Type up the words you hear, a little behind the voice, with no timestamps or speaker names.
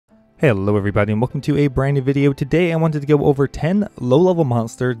Hello everybody and welcome to a brand new video. Today I wanted to go over 10 low-level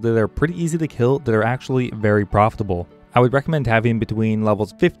monsters that are pretty easy to kill that are actually very profitable. I would recommend having between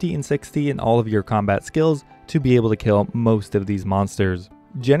levels 50 and 60 in all of your combat skills to be able to kill most of these monsters.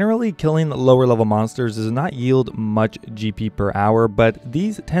 Generally, killing lower level monsters does not yield much GP per hour, but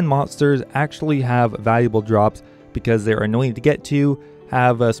these 10 monsters actually have valuable drops because they're annoying to get to,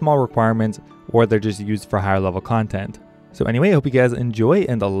 have small requirements, or they're just used for higher level content. So anyway, I hope you guys enjoy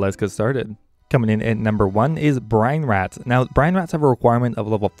and let's get started. Coming in at number 1 is Brine Rats. Now, Brine Rats have a requirement of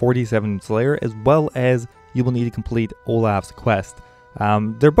level 47 Slayer, as well as you will need to complete Olaf's quest.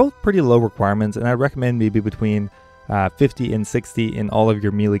 They're both pretty low requirements, and I recommend maybe between 50 and 60 in all of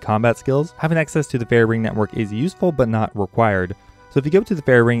your melee combat skills. Having access to the Fairy Ring network is useful, but not required. So if you go to the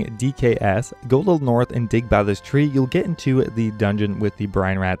Fairy Ring DKS, go a little north and dig by this tree, you'll get into the dungeon with the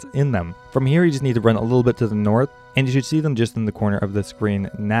Brine Rats in them. From here, you just need to run a little bit to the north, and you should see them just in the corner of the screen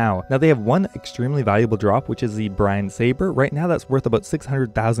now. Now they have one extremely valuable drop, which is the Brine Saber. Right now that's worth about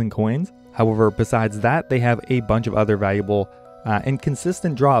 600,000 coins. However, besides that, they have a bunch of other valuable and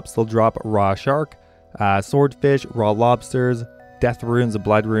consistent drops. They'll drop raw shark, swordfish, raw lobsters, death runes,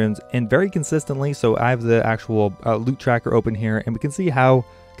 blood runes, and very consistently. So I have the actual loot tracker open here, and we can see how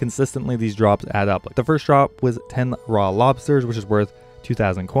consistently these drops add up. Like the first drop was 10 raw lobsters, which is worth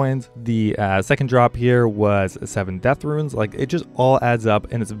 2,000 coins. The second drop here was 7 death runes. Like it just all adds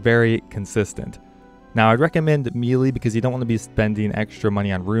up and it's very consistent. Now I'd recommend melee because you don't want to be spending extra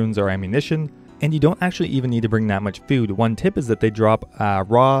money on runes or ammunition, and you don't actually even need to bring that much food. One tip is that they drop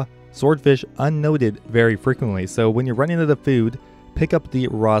raw swordfish unnoted very frequently. So when you're running out of food, pick up the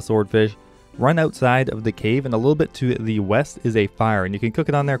raw swordfish, run outside of the cave, and a little bit to the west is a fire, and you can cook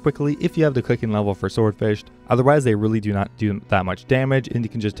it on there quickly if you have the cooking level for swordfish. Otherwise, they really do not do that much damage, and you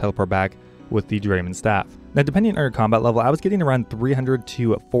can just teleport back with the Draymond staff. Now, depending on your combat level, I was getting around 300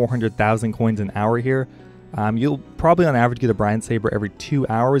 to 400,000 coins an hour here. You'll probably on average get a Brine Saber every 2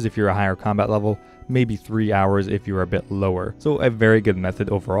 hours if you're a higher combat level, maybe 3 hours if you're a bit lower. So a very good method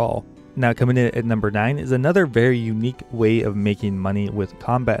overall. Now coming in at number 9 is another very unique way of making money with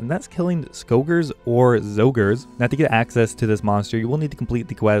combat, and that's killing Skogers or Zogers. Now to get access to this monster, you will need to complete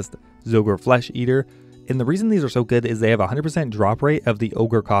the quest Zoger Flesh Eater. And the reason these are so good is they have a 100% drop rate of the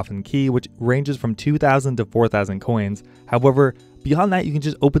Ogre Coffin Key, which ranges from 2,000 to 4,000 coins. However, beyond that, you can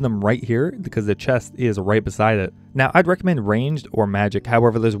just open them right here because the chest is right beside it. Now, I'd recommend ranged or magic.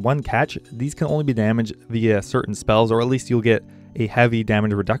 However, there's one catch. These can only be damaged via certain spells, or at least you'll get a heavy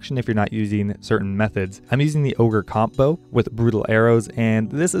damage reduction if you're not using certain methods. I'm using the Ogre Comp Bow with brutal arrows, and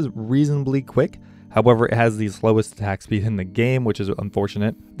this is reasonably quick. However, it has the slowest attack speed in the game, which is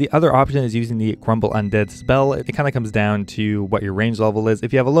unfortunate. The other option is using the Crumble Undead spell. It kind of comes down to what your range level is.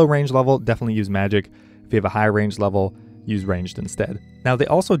 If you have a low range level, definitely use magic. If you have a high range level, use ranged instead. Now, they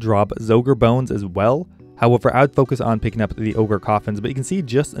also drop Zoger Bones as well. However, I would focus on picking up the Ogre Coffins, but you can see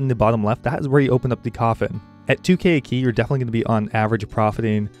just in the bottom left, that is where you open up the coffin. At 2k a key, you're definitely going to be on average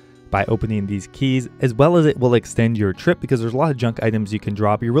profiting by opening these keys, as well as it will extend your trip because there's a lot of junk items you can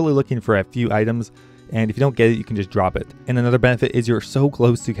drop. You're really looking for a few items, and if you don't get it, you can just drop it. And another benefit is you're so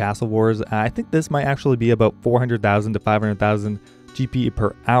close to Castle Wars. I think this might actually be about 400,000 to 500,000 GP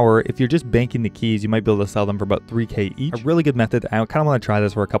per hour. If you're just banking the keys, you might be able to sell them for about 3k each. A really good method. I kind of want to try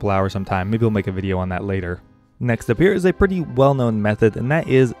this for a couple hours sometime. Maybe we'll make a video on that later. Next up here is a pretty well-known method, and that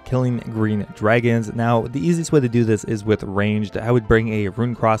is killing green dragons. Now, the easiest way to do this is with ranged. I would bring a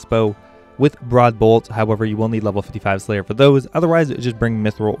rune crossbow with broad bolts. However, you will need level 55 Slayer for those. Otherwise, just bring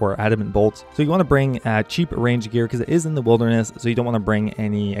mithril or adamant bolts. So you want to bring cheap range gear because it is in the wilderness, so you don't want to bring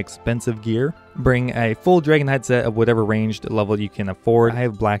any expensive gear. Bring a full dragon hide set of whatever ranged level you can afford. I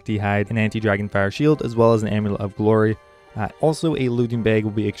have black D-hide, an anti-dragon fire shield, as well as an amulet of glory. Also, a looting bag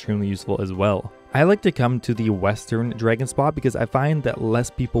will be extremely useful as well. I like to come to the western dragon spot because I find that less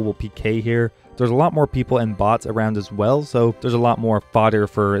people will PK here. There's a lot more people and bots around as well, so there's a lot more fodder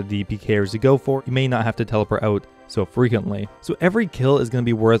for the PKers to go for. You may not have to teleport out so frequently. So every kill is going to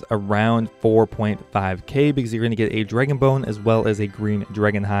be worth around 4.5k because you're going to get a dragon bone as well as a green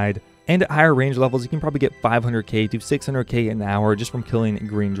dragon hide. And at higher range levels, you can probably get 500k to 600k an hour just from killing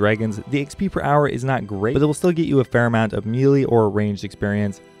green dragons. The XP per hour is not great, but it will still get you a fair amount of melee or ranged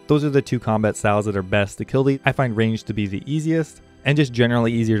experience. Those are the two combat styles that are best to kill these. I find ranged to be the easiest, and just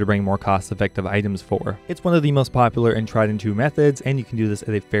generally easier to bring more cost-effective items for. It's one of the most popular and tried and true methods, and you can do this at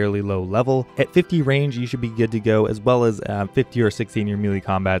a fairly low level. At 50 range, you should be good to go, as well as 50 or 60 in your melee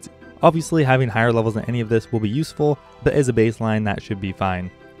combats. Obviously, having higher levels than any of this will be useful, but as a baseline, that should be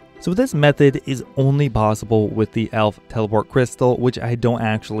fine. So this method is only possible with the Elf Teleport Crystal, which I don't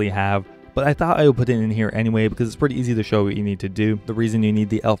actually have. but I thought I would put it in here anyway because it's pretty easy to show what you need to do. The reason you need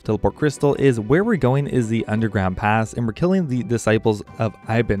the elf teleport crystal is where we're going is the underground pass, and we're killing the disciples of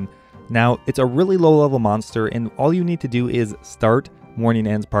Iban. Now, it's a really low level monster, and all you need to do is start Morning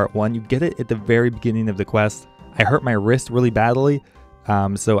Ends Part 1. You get it at the very beginning of the quest. I hurt my wrist really badly,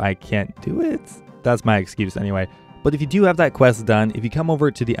 so I can't do it. That's my excuse anyway. But if you do have that quest done, if you come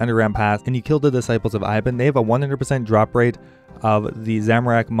over to the underground pass and you kill the disciples of Iban, they have a 100% drop rate of the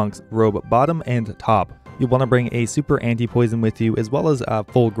Zamorak monk's robe bottom and top. You'll want to bring a super anti-poison with you, as well as a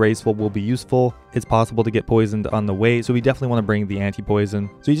full graceful will be useful. It's possible to get poisoned on the way, so we definitely want to bring the anti-poison.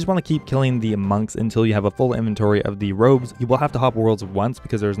 So you just want to keep killing the monks until you have a full inventory of the robes. You will have to hop worlds once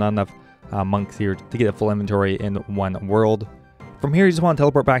because there's not enough monks here to get a full inventory in one world. From here, you just want to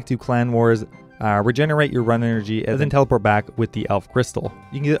teleport back to Clan Wars, regenerate your run energy, and then teleport back with the elf crystal.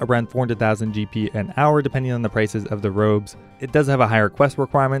 You can get around 400,000 GP an hour depending on the prices of the robes. It does have a higher quest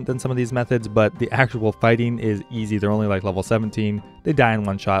requirement than some of these methods, but the actual fighting is easy. They're only like level 17. They die in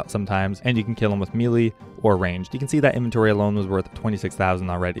one shot sometimes, and you can kill them with melee or ranged. You can see that inventory alone was worth 26,000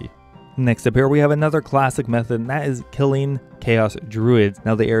 already. Next up here, we have another classic method, and that is killing Chaos Druids.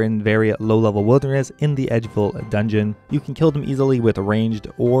 Now, they are in very low-level wilderness in the Edgeville dungeon. You can kill them easily with ranged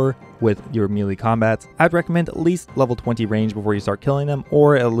or with your melee combats. I'd recommend at least level 20 range before you start killing them,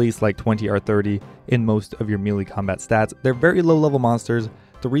 or at least like 20 or 30 in most of your melee combat stats. They're very low-level monsters.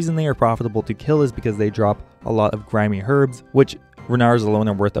 The reason they are profitable to kill is because they drop a lot of grimy herbs, which Renars alone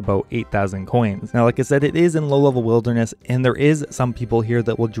are worth about 8,000 coins. Now, like I said, it is in low-level wilderness, and there is some people here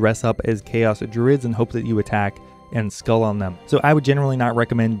that will dress up as Chaos Druids and hope that you attack and skull on them. So I would generally not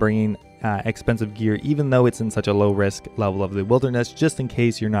recommend bringing expensive gear, even though it's in such a low-risk level of the wilderness, just in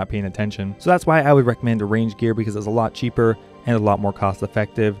case you're not paying attention. So that's why I would recommend a range gear, because it's a lot cheaper and a lot more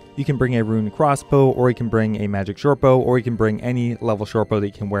cost-effective. You can bring a rune crossbow, or you can bring a magic shortbow, or you can bring any level shortbow that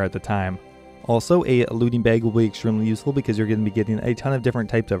you can wear at the time. Also, a looting bag will be extremely useful because you're going to be getting a ton of different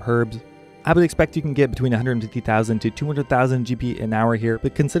types of herbs. I would expect you can get between 150,000 to 200,000 GP an hour here,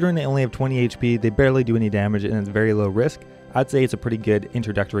 but considering they only have 20 HP, they barely do any damage and it's very low risk, I'd say it's a pretty good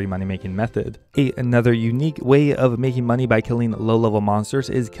introductory money-making method. Another unique way of making money by killing low-level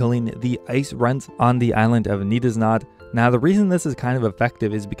monsters is killing the ice runts on the island of Nidasnod. Now, the reason this is kind of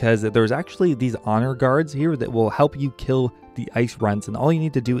effective is because there's actually these honor guards here that will help you kill the ice runts, and all you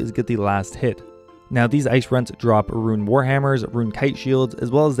need to do is get the last hit. Now, these ice runts drop rune warhammers, rune kite shields,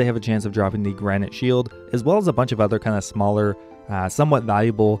 as well as they have a chance of dropping the granite shield, as well as a bunch of other kind of smaller, somewhat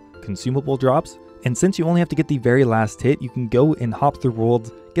valuable consumable drops. And since you only have to get the very last hit, you can go and hop through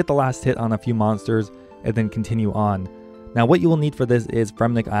worlds, get the last hit on a few monsters, and then continue on. Now, what you will need for this is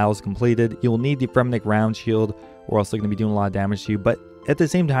Fremnik Isles completed. You will need the Fremnik round shield, or else they're going to be doing a lot of damage to you, but at the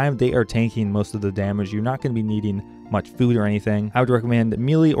same time, they are tanking most of the damage. You're not going to be needing much food or anything. I would recommend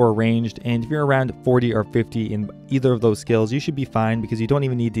melee or ranged, and if you're around 40 or 50 in either of those skills, you should be fine because you don't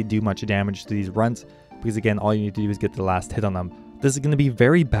even need to do much damage to these runts, because again, all you need to do is get the last hit on them. This is going to be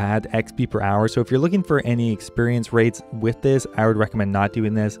very bad XP per hour, so if you're looking for any experience rates with this, I would recommend not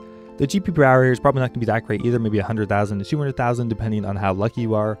doing this. The GP per hour here is probably not going to be that great either, maybe 100,000 to 200,000 depending on how lucky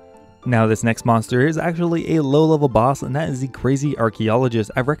you are. Now, this next monster is actually a low-level boss, and that is the Crazy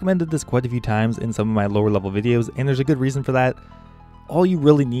Archaeologist. I've recommended this quite a few times in some of my lower-level videos, and there's a good reason for that. All you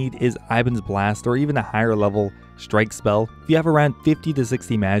really need is Iban's Blast, or even a higher-level strike spell. If you have around 50 to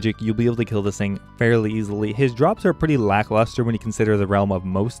 60 magic, you'll be able to kill this thing fairly easily. His drops are pretty lackluster when you consider the realm of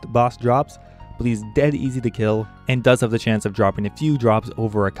most boss drops, but he's dead easy to kill, and does have the chance of dropping a few drops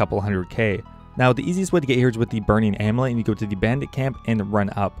over a couple 100k. Now, the easiest way to get here is with the Burning Amulet, and you go to the Bandit Camp and run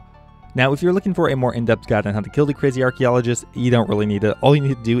up. Now, if you're looking for a more in-depth guide on how to kill the Crazy Archaeologist, you don't really need it. All you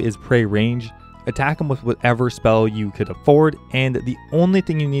need to do is pray range, attack him with whatever spell you could afford, and the only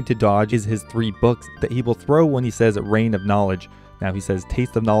thing you need to dodge is his 3 books that he will throw when he says Rain of Knowledge. Now, he says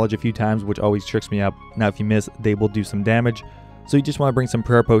Taste of Knowledge a few times, which always tricks me up. Now, if you miss, they will do some damage, so you just want to bring some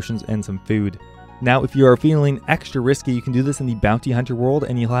prayer potions and some food. Now, if you are feeling extra risky, you can do this in the Bounty Hunter world,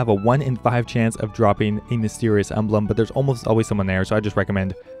 and you'll have a 1 in 5 chance of dropping a mysterious emblem, but there's almost always someone there, so I just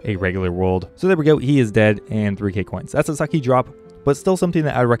recommend a regular world. So there we go, he is dead, and 3k coins. That's a sucky drop, but still something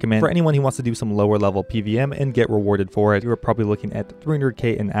that I recommend for anyone who wants to do some lower level PVM and get rewarded for it. You're probably looking at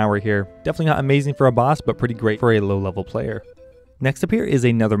 300k an hour here. Definitely not amazing for a boss, but pretty great for a low level player. Next up here is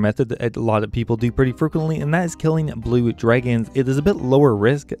another method that a lot of people do pretty frequently, and that is killing blue dragons. It is a bit lower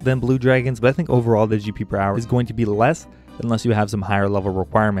risk than blue dragons, but I think overall the GP per hour is going to be less unless you have some higher level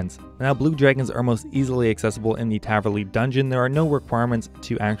requirements. Now, blue dragons are most easily accessible in the Taverley dungeon. There are no requirements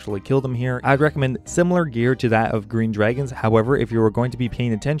to actually kill them here. I'd recommend similar gear to that of green dragons. However, if you were going to be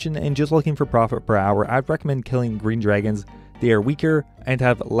paying attention and just looking for profit per hour, I'd recommend killing green dragons They are weaker and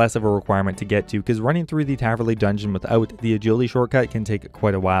have less of a requirement to get to, because running through the Tower Valley dungeon without the agility shortcut can take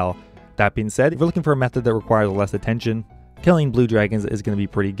quite a while. That being said, if you're looking for a method that requires less attention, killing blue dragons is going to be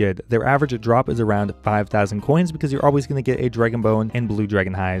pretty good. Their average drop is around 5,000 coins because you're always going to get a dragon bone and blue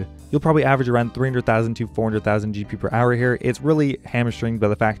dragon hide. You'll probably average around 300,000 to 400,000 GP per hour here. It's really hamstringed by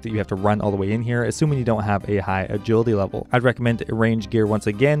the fact that you have to run all the way in here, assuming you don't have a high agility level. I'd recommend range gear once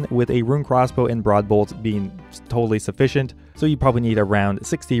again, with a rune crossbow and broad bolts being totally sufficient. So you probably need around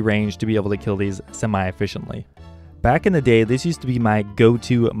 60 range to be able to kill these semi-efficiently. Back in the day, this used to be my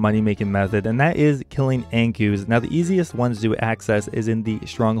go-to money-making method, and that is killing Ankus. Now, the easiest ones to access is in the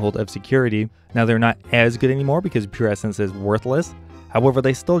Stronghold of Security. Now, they're not as good anymore because Pure Essence is worthless. However,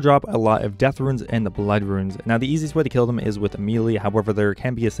 they still drop a lot of death runes and the blood runes. Now, the easiest way to kill them is with melee. However, there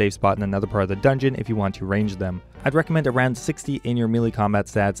can be a safe spot in another part of the dungeon if you want to range them. I'd recommend around 60 in your melee combat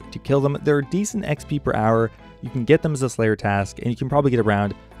stats to kill them. They're decent XP per hour. You can get them as a Slayer task, and you can probably get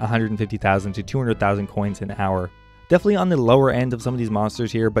around 150,000 to 200,000 coins an hour. Definitely on the lower end of some of these monsters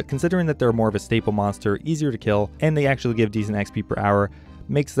here, but considering that they're more of a staple monster, easier to kill, and they actually give decent XP per hour,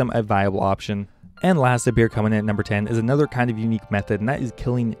 makes them a viable option. And last up here, coming in at number 10, is another kind of unique method, and that is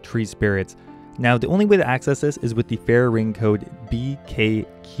killing tree spirits. Now, the only way to access this is with the fairy ring code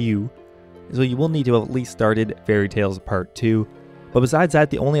BKQ, so you will need to have at least started Fairy Tales Part 2. But besides that,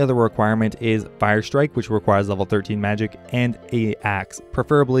 the only other requirement is Fire Strike, which requires level 13 magic, and a axe,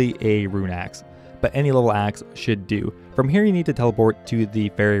 preferably a rune axe. But any level axe should do. From here, you need to teleport to the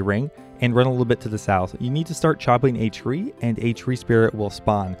fairy ring and run a little bit to the south. You need to start chopping a tree, and a tree spirit will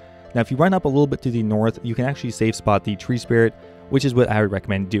spawn. Now, if you run up a little bit to the north, you can actually safe spot the tree spirit, which is what I would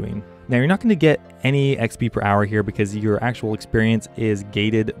recommend doing. Now, you're not going to get any XP per hour here because your actual experience is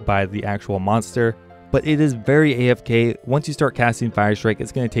gated by the actual monster, but it is very AFK. Once you start casting Fire Strike,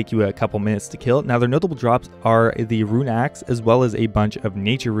 it's going to take you a couple minutes to kill. Now, their notable drops are the Rune Axe, as well as a bunch of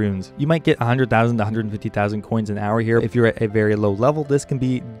nature runes. You might get 100,000 to 150,000 coins an hour here. If you're at a very low level, this can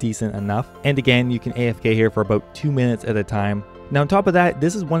be decent enough. And again, you can AFK here for about 2 minutes at a time. Now, on top of that,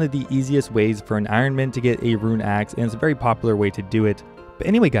 this is one of the easiest ways for an Ironman to get a Rune Axe, and it's a very popular way to do it. But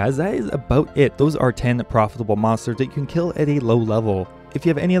anyway, guys, that is about it. Those are 10 profitable monsters that you can kill at a low level. If you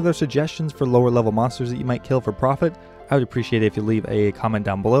have any other suggestions for lower level monsters that you might kill for profit, I would appreciate it if you leave a comment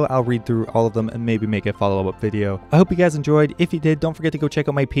down below. I'll read through all of them and maybe make a follow-up video. I hope you guys enjoyed. If you did, don't forget to go check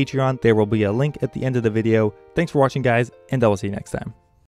out my Patreon. There will be a link at the end of the video. Thanks for watching, guys, and I will see you next time.